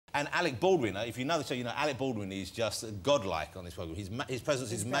And Alec Baldwin, if you know the show, you know Alec Baldwin is just godlike on this programme. His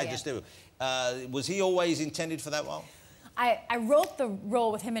presence is magisterial. Was he always intended for that role? I wrote the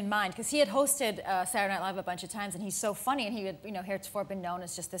role with him in mind because he had hosted Saturday Night Live a bunch of times, and he's so funny, and he had, you know, heretofore been known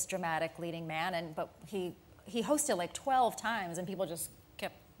as just this dramatic leading man, but he hosted like 12 times, and people just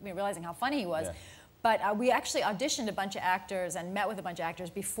kept realizing how funny he was. Yeah. But we actually auditioned a bunch of actors and met with a bunch of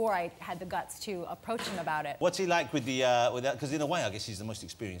actors before I had the guts to approach him about it. What's he like with the because in a way I guess he's the most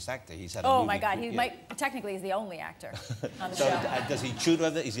experienced actor. He's had a movie, my God, he technically he's the only actor on the show. Does he tutor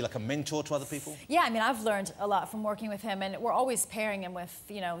other? Is he like a mentor to other people? Yeah, I mean, I've learned a lot from working with him, and we're always pairing him with,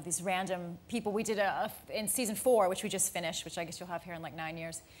 you know, these random people. We did in season 4, which we just finished, which I guess you'll have here in like 9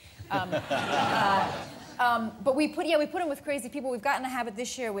 years. But we put him with crazy people. We've gotten a habit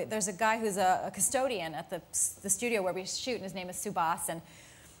this year. There's a guy who's a custodian at the studio where we shoot, and his name is Subhas, and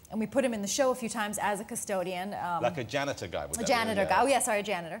we put him in the show a few times as a custodian. Like a janitor guy. A janitor guy. Oh yeah, sorry, a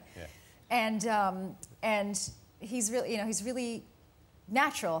janitor. Yeah. And he's really, you know, he's really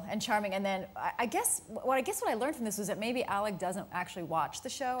natural and charming. And then I guess what I learned from this was that maybe Alec doesn't actually watch the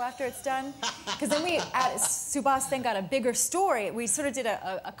show after it's done, because then Subhas then got a bigger story. We sort of did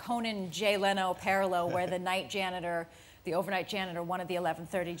a Conan Jay Leno parallel where the night janitor, the overnight janitor, wanted the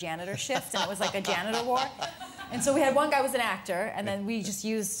 11:30 janitor shift, and it was like a janitor war. And so we had one guy who was an actor, and then we just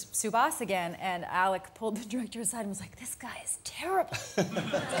used Subhas again, and Alec pulled the director aside and was like, "This guy is terrible. This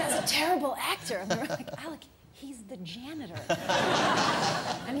guy's a terrible actor." And they were like, "Alec, he's the janitor."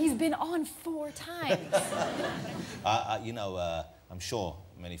 And he's been on 4 times. You know, I'm sure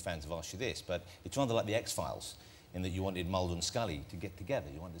many fans have asked you this, but it's rather like the X-Files, in that you wanted Mulder and Scully to get together.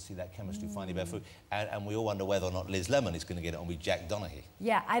 You wanted to see that chemistry finally bear fruit. And we all wonder whether or not Liz Lemon is going to get it on with Jack Donaghy.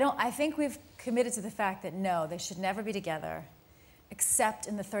 Yeah, I think we've committed to the fact that no, they should never be together, except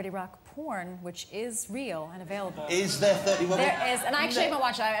in the 30 Rock porn, which is real and available. Is there 30 Rock? There is, and I actually haven't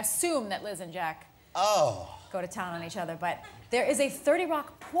watched it. I assume that Liz and Jack go to town on each other, but there is a 30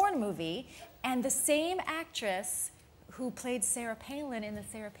 Rock porn movie, and the same actress who played Sarah Palin in the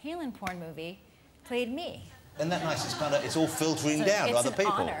Sarah Palin porn movie played me. Isn't that nice? It's all filtering down to other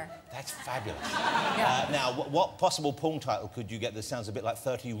people. Honor. That's fabulous. Yeah. Now, what possible porn title could you get that sounds a bit like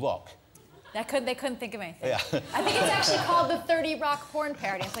 30 Rock? They couldn't think of anything. Yeah. I think it's actually called the 30 Rock porn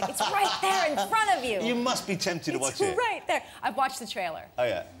parody. It's like, it's right there in front of you. You must be tempted to watch it. It's right there. I've watched the trailer. Oh,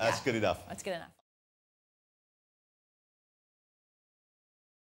 yeah. That's good enough. That's good enough.